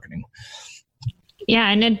terms of marketing.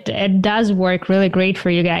 Yeah, and it does work really great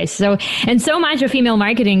for you guys. So much of email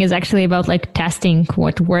marketing is actually about like testing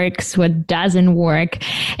what works, what doesn't work.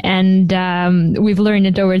 And we've learned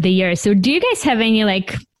it over the years. So do you guys have any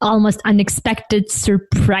like almost unexpected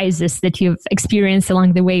surprises that you've experienced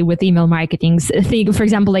along the way with email marketing? For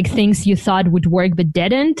example, like things you thought would work but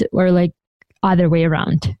didn't, or like other way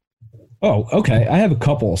around? Oh, okay. I have a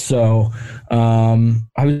couple. So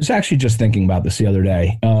I was actually just thinking about this the other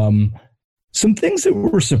day. Some things that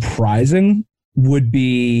were surprising would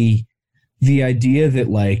be the idea that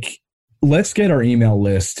like, let's get our email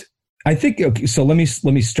list. I think, okay, so let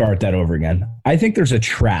me start that over again. I think there's a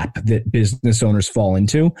trap that business owners fall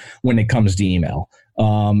into when it comes to email.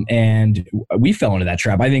 And we fell into that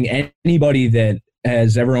trap. I think anybody that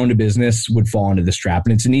has ever owned a business would fall into this trap.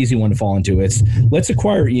 And it's an easy one to fall into. It's let's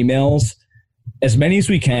acquire emails, as many as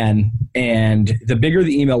we can, and the bigger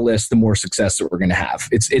the email list, the more success that we're going to have.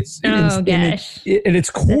 At its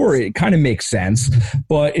core, it kind of makes sense.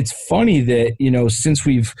 But it's funny that, since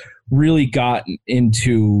we've really gotten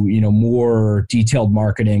into, more detailed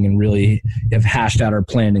marketing and really have hashed out our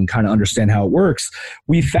plan and kind of understand how it works,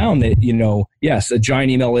 we found that, yes, a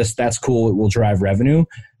giant email list, that's cool. It will drive revenue.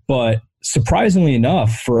 But surprisingly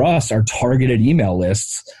enough, for us, our targeted email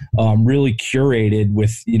lists, really curated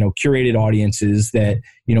with, curated audiences that,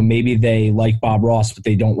 maybe they like Bob Ross, but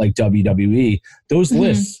they don't like WWE. Those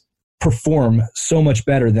lists perform so much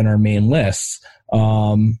better than our main lists.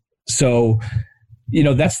 So,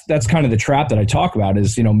 that's kind of the trap that I talk about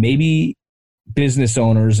is, maybe business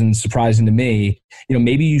owners, and surprising to me,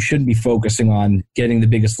 maybe you shouldn't be focusing on getting the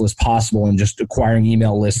biggest list possible and just acquiring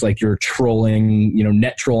email lists like you're trolling,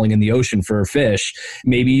 net trolling in the ocean for a fish.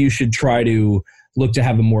 Maybe you should try to look to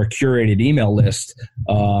have a more curated email list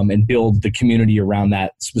and build the community around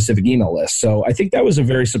that specific email list. So I think that was a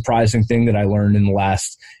very surprising thing that I learned in the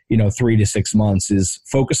last, 3 to 6 months is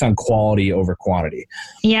focus on quality over quantity.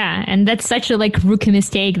 Yeah. And that's such a rookie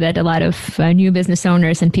mistake that a lot of new business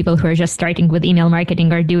owners and people who are just starting with email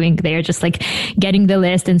marketing are doing. They're just getting the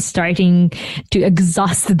list and starting to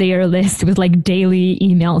exhaust their list with daily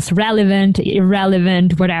emails, relevant,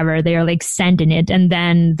 irrelevant, whatever. They're sending it. And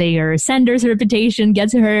then their sender's reputation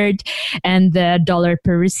gets hurt and the dollar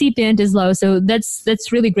per recipient is low. So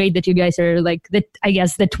that's really great that you guys are that. I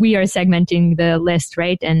guess that we are segmenting the list,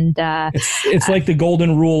 right? And it's like the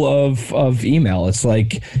golden rule of email. It's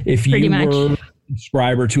if you were a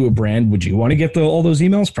subscriber to a brand, would you want to get all those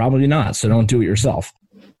emails? Probably not. So don't do it yourself.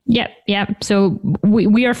 Yep. So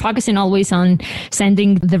we are focusing always on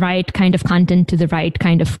sending the right kind of content to the right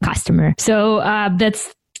kind of customer. So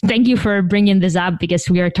thank you for bringing this up because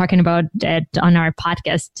we are talking about it on our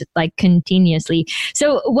podcast continuously.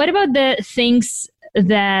 So what about the things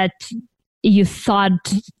that you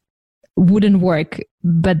thought wouldn't work,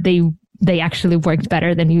 but they actually worked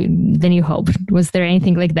better than you hoped? Was there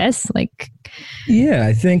anything like this? Yeah,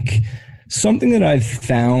 I think something that I've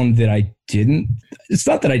found that it's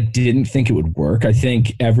not that I didn't think it would work. I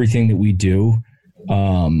think everything that we do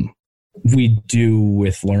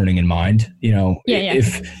with learning in mind.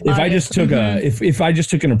 If I just took if I just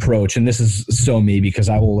took an approach, and this is so me because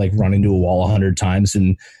I will run into a wall 100 times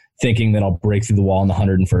and thinking that I'll break through the wall on the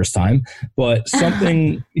 101st time, but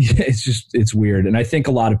something it's weird. And I think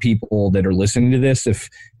a lot of people that are listening to this, if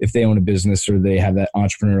they own a business or they have that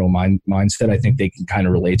entrepreneurial mindset, I think they can kind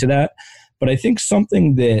of relate to that. But I think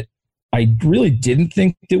something that I really didn't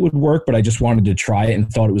think it would work, but I just wanted to try it and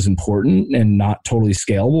thought it was important and not totally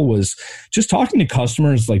scalable was just talking to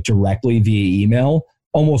customers directly via email,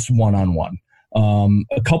 almost one-on-one.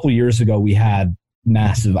 A couple of years ago, we had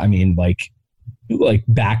massive,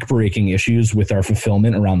 back-breaking issues with our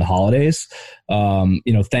fulfillment around the holidays.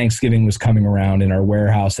 Thanksgiving was coming around and our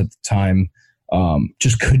warehouse at the time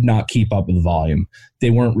just could not keep up with the volume. They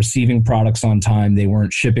weren't receiving products on time. They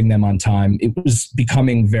weren't shipping them on time. It was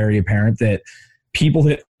becoming very apparent that people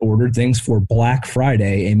that ordered things for Black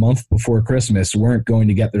Friday a month before Christmas weren't going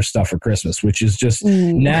to get their stuff for Christmas, which is just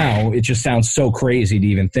now it just sounds so crazy to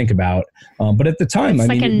even think about. But at the time, it's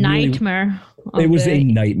a nightmare. It was a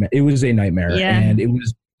nightmare. It was a nightmare, and it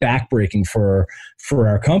was backbreaking for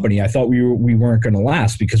our company. I thought we weren't going to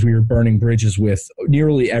last because we were burning bridges with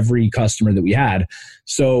nearly every customer that we had.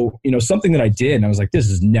 So, something that I did, and I was like, this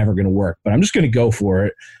is never going to work, but I'm just going to go for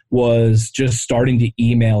it, was just starting to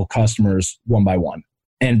email customers one by one.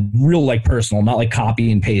 And real personal, not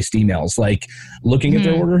copy and paste emails, looking at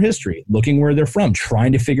their order history, looking where they're from,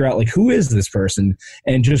 trying to figure out who is this person,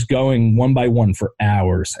 and just going one by one for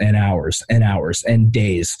hours and hours and hours and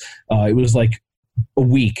days. It was a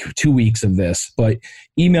week, 2 weeks of this, but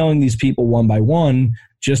emailing these people one by one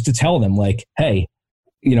just to tell them hey,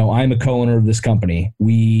 I'm a co-owner of this company.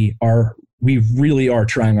 We really are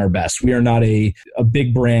trying our best. We are not a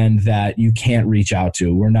big brand that you can't reach out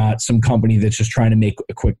to. We're not some company that's just trying to make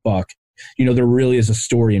a quick buck. There really is a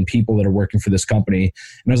story and people that are working for this company.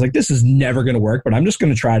 And I was like, this is never going to work, but I'm just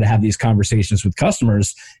going to try to have these conversations with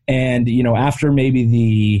customers. And, after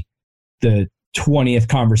maybe the 20th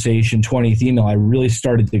conversation, 20th email, I really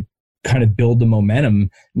started to kind of build the momentum.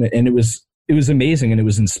 And it was amazing and it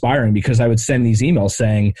was inspiring because I would send these emails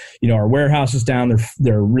saying, our warehouse is down,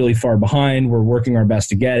 they're really far behind, we're working our best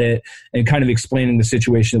to get it, and kind of explaining the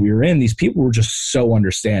situation that we were in. These people were just so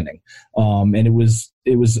understanding. And it was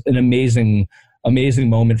an amazing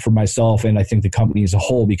moment for myself and I think the company as a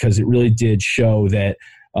whole, because it really did show that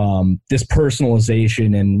this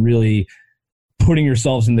personalization and really putting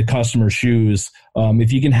yourselves in the customer's shoes,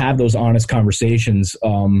 if you can have those honest conversations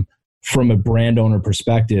from a brand owner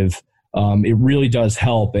perspective, it really does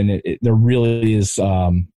help. And there really is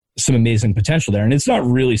some amazing potential there. And it's not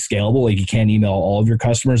really scalable. You can't email all of your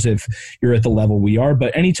customers if you're at the level we are.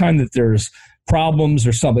 But anytime that there's problems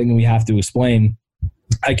or something we have to explain,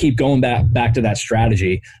 I keep going back to that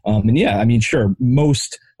strategy. Sure,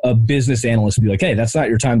 most business analysts would be like, hey, that's not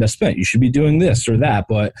your time best spent. You should be doing this or that.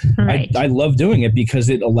 But right. I love doing it because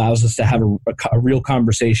it allows us to have a real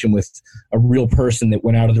conversation with a real person that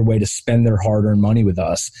went out of their way to spend their hard-earned money with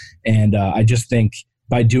us. And I just think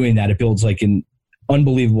by doing that, it builds an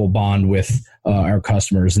unbelievable bond with our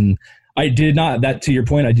customers. And to your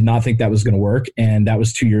point, I did not think that was going to work. And that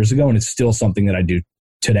was 2 years ago. And it's still something that I do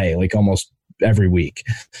today, almost every week.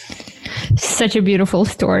 Such a beautiful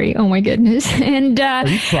story. Oh my goodness. And are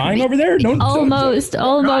you crying over there? Almost,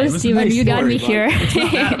 Steven. You got me here. It's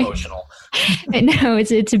not that emotional. No,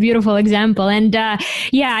 it's a beautiful example. And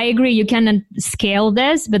yeah, I agree. You cannot scale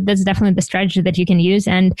this, but that's definitely the strategy that you can use.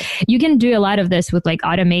 And you can do a lot of this with like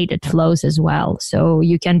automated flows as well. So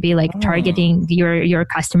you can be like targeting your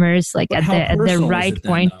customers like at the right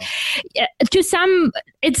point. To some,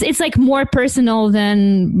 it's like more personal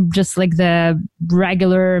than just like the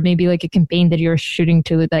regular, maybe like a campaign that you're shooting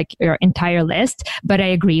to like your entire list. But I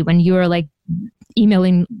agree, when you're like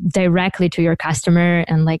emailing directly to your customer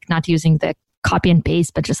and like not using the copy and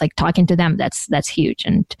paste, but just like talking to them, that's huge.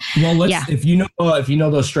 And if you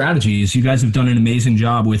know those strategies, you guys have done an amazing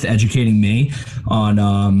job with educating me on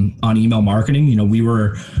email marketing. You know, we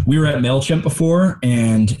were at MailChimp before,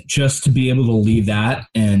 and just to be able to leave that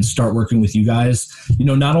and start working with you guys, you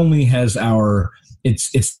know, not only has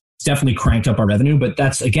it's definitely cranked up our revenue, but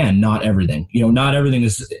that's, again, not everything. You know, not everything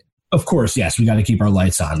is. Of course, yes, we got to keep our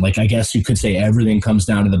lights on. Like, I guess you could say everything comes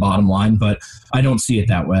down to the bottom line, but I don't see it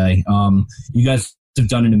that way. You guys have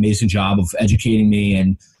done an amazing job of educating me,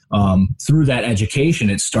 and through that education,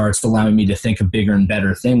 it starts allowing me to think of bigger and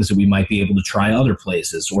better things that we might be able to try other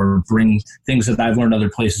places, or bring things that I've learned other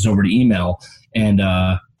places over to email. And,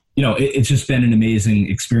 you know, it's just been an amazing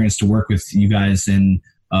experience to work with you guys and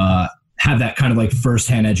have that kind of like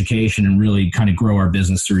firsthand education and really kind of grow our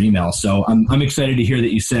business through email. So I'm excited to hear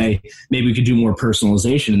that you say maybe we could do more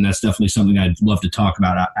personalization, and that's definitely something I'd love to talk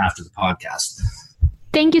about after the podcast.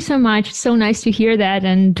 Thank you so much. So nice to hear that.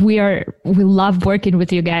 And we love working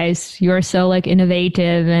with you guys. You're so like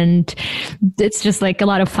innovative, and it's just like a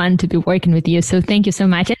lot of fun to be working with you. So thank you so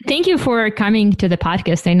much. And thank you for coming to the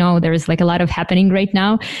podcast. I know there's like a lot of happening right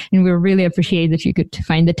now, and we really appreciate that you could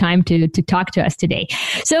find the time to talk to us today.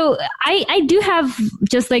 So I do have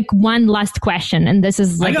just like one last question, and this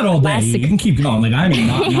is like, I got all day. You can keep going. Like, I'm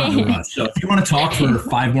not in a rush. So if you want to talk for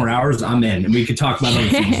 5 more hours, I'm in, and we could talk about other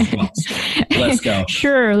things as well. So let's go.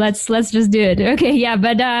 Sure, let's just do it. Okay, yeah,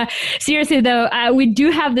 but seriously though, we do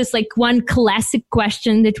have this like one classic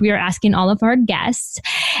question that we are asking all of our guests,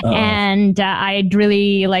 and I'd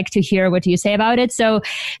really like to hear what you say about it. So,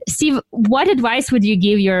 Steve, what advice would you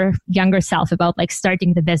give your younger self about like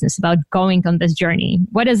starting the business, about going on this journey?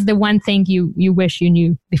 What is the one thing you wish you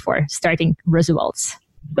knew before starting Roosevelt's?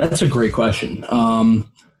 That's a great question.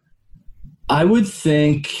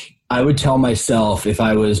 I would tell myself, if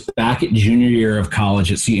I was back at junior year of college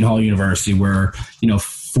at Seton Hall University, where, you know,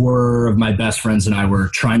 4 of my best friends and I were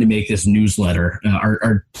trying to make this newsletter.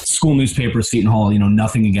 Our school newspaper, Seton Hall, you know,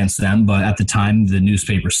 nothing against them, but at the time the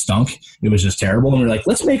newspaper stunk. It was just terrible. And we were like,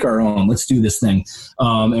 let's make our own. Let's do this thing.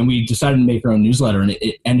 And we decided to make our own newsletter, and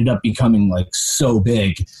it ended up becoming like so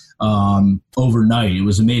big overnight. It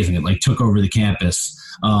was amazing. It like took over the campus.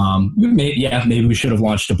 Maybe we should have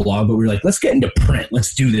launched a blog, but we were like, let's get into print.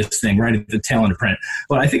 Let's do this thing right at the tail end of print.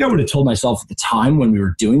 But I think I would have told myself at the time when we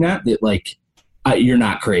were doing that like, you're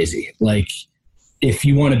not crazy. Like, if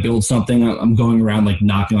you want to build something, I'm going around like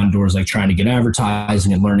knocking on doors, like trying to get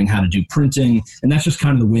advertising and learning how to do printing. And that's just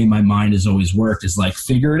kind of the way my mind has always worked, is like,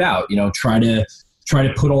 figure it out, you know, try to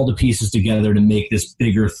put all the pieces together to make this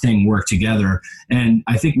bigger thing work together. And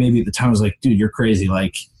I think maybe at the time I was like, dude, you're crazy.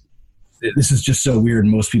 Like, this is just so weird,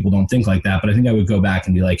 and most people don't think like that. But I think I would go back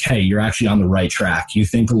and be like, hey, you're actually on the right track. You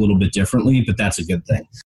think a little bit differently, but that's a good thing.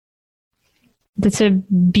 That's a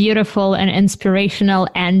beautiful and inspirational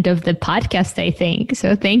end of the podcast, I think.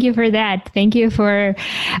 So thank you for that. Thank you for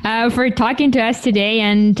talking to us today.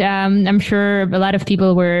 And I'm sure a lot of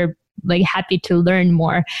people were like happy to learn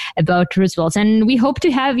more about Roosevelt's, and we hope to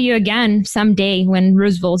have you again someday when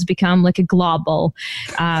Roosevelt's become like a global,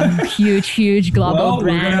 huge global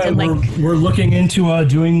brand. We're looking into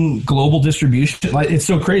doing global distribution. It's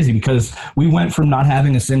so crazy because we went from not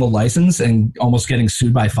having a single license and almost getting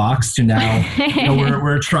sued by Fox to now, you know,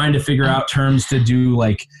 we're trying to figure out terms to do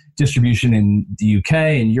like distribution in the UK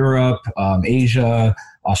and Europe, Asia,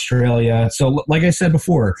 Australia. So like I said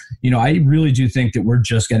before, you know, I really do think that we're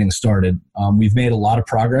just getting started. We've made a lot of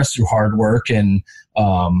progress through hard work and,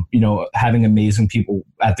 you know, having amazing people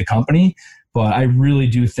at the company. But I really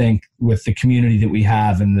do think with the community that we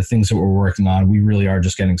have and the things that we're working on, we really are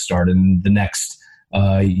just getting started. And the next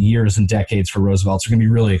years and decades for Roosevelt's are going to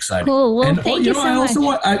be really exciting. Cool. Well, thank you so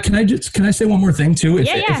much. Can I say one more thing too?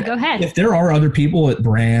 If, go ahead. If there are other people at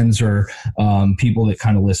brands or people that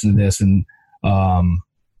kind of listen to this and,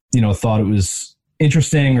 you know, thought it was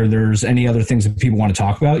interesting, or there's any other things that people want to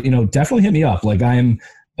talk about, you know, definitely hit me up. Like, I am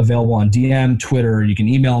available on DM, Twitter. You can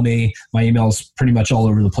email me. My email is pretty much all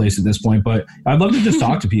over the place at this point, but I'd love to just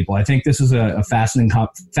talk to people. I think this is a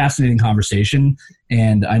fascinating conversation.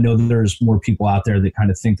 And I know that there's more people out there that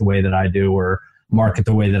kind of think the way that I do or market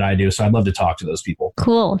the way that I do. So I'd love to talk to those people.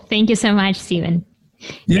 Cool. Thank you so much, Steven.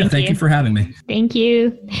 Yeah, thank you for having me. Thank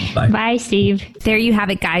you. Bye. Bye, Steve. There you have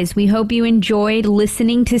it, guys. We hope you enjoyed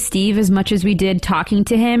listening to Steve as much as we did talking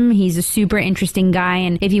to him. He's a super interesting guy.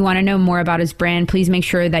 And if you want to know more about his brand, please make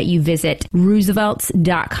sure that you visit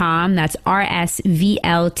roosevelts.com. That's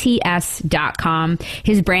RSVLTS.com.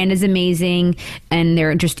 His brand is amazing and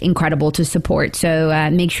they're just incredible to support. So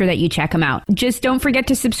make sure that you check them out. Just don't forget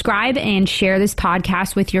to subscribe and share this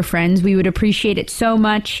podcast with your friends. We would appreciate it so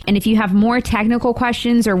much. And if you have more technical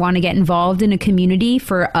questions or want to get involved in a community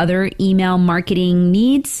for other email marketing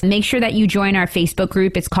needs, make sure that you join our Facebook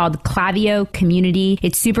group. It's called Klaviyo Community.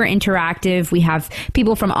 It's super interactive. We have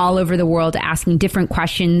people from all over the world asking different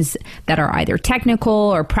questions that are either technical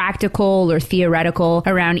or practical or theoretical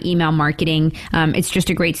around email marketing. It's just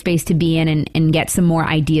a great space to be in and get some more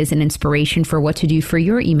ideas and inspiration for what to do for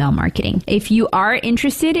your email marketing. If you are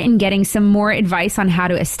interested in getting some more advice on how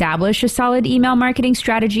to establish a solid email marketing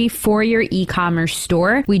strategy for your e-commerce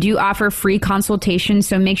store, we do offer free consultations.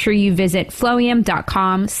 So make sure you visit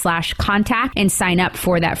flowium.com/contact and sign up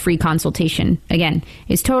for that free consultation. Again,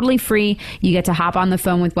 it's totally free. You get to hop on the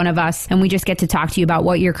phone with one of us and we just get to talk to you about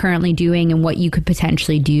what you're currently doing and what you could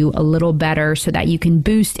potentially do a little better so that you can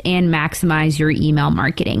boost and maximize your email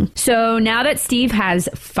marketing. So now that Steve has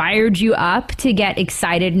fired you up to get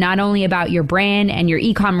excited not only about your brand and your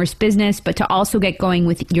e-commerce business, but to also get going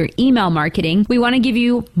with your email marketing, we want to give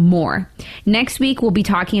you more. Next week, we'll be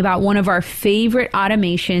talking about one of our favorite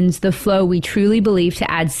automations, the flow we truly believe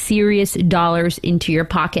to add serious dollars into your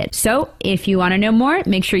pocket. So if you want to know more,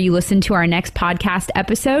 make sure you listen to our next podcast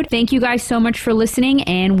episode. Thank you guys so much for listening,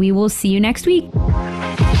 and we will see you next week.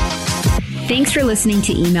 Thanks for listening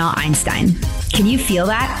to Email Einstein. Can you feel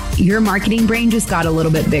that? Your marketing brain just got a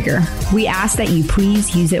little bit bigger. We ask that you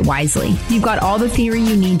please use it wisely. You've got all the theory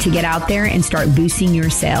you need to get out there and start boosting your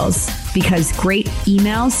sales, because great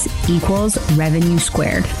emails equals revenue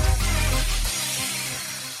squared.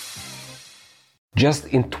 Just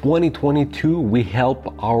in 2022, we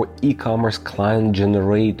help our e-commerce client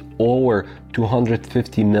generate over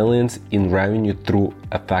 250 million in revenue through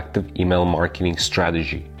effective email marketing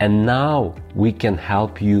strategy. And now we can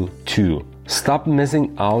help you too. Stop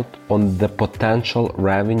missing out on the potential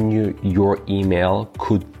revenue your email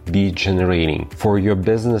could be generating for your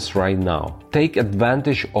business right now. Take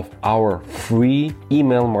advantage of our free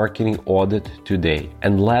email marketing audit today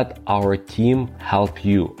and let our team help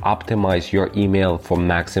you optimize your email for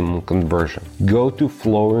maximum conversion. Go to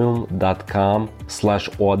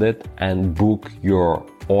flowium.com/audit and book your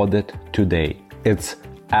audit today. It's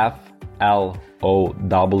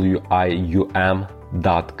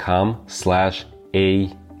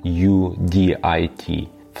flowium.com/audit.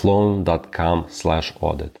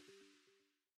 flowium.com/audit.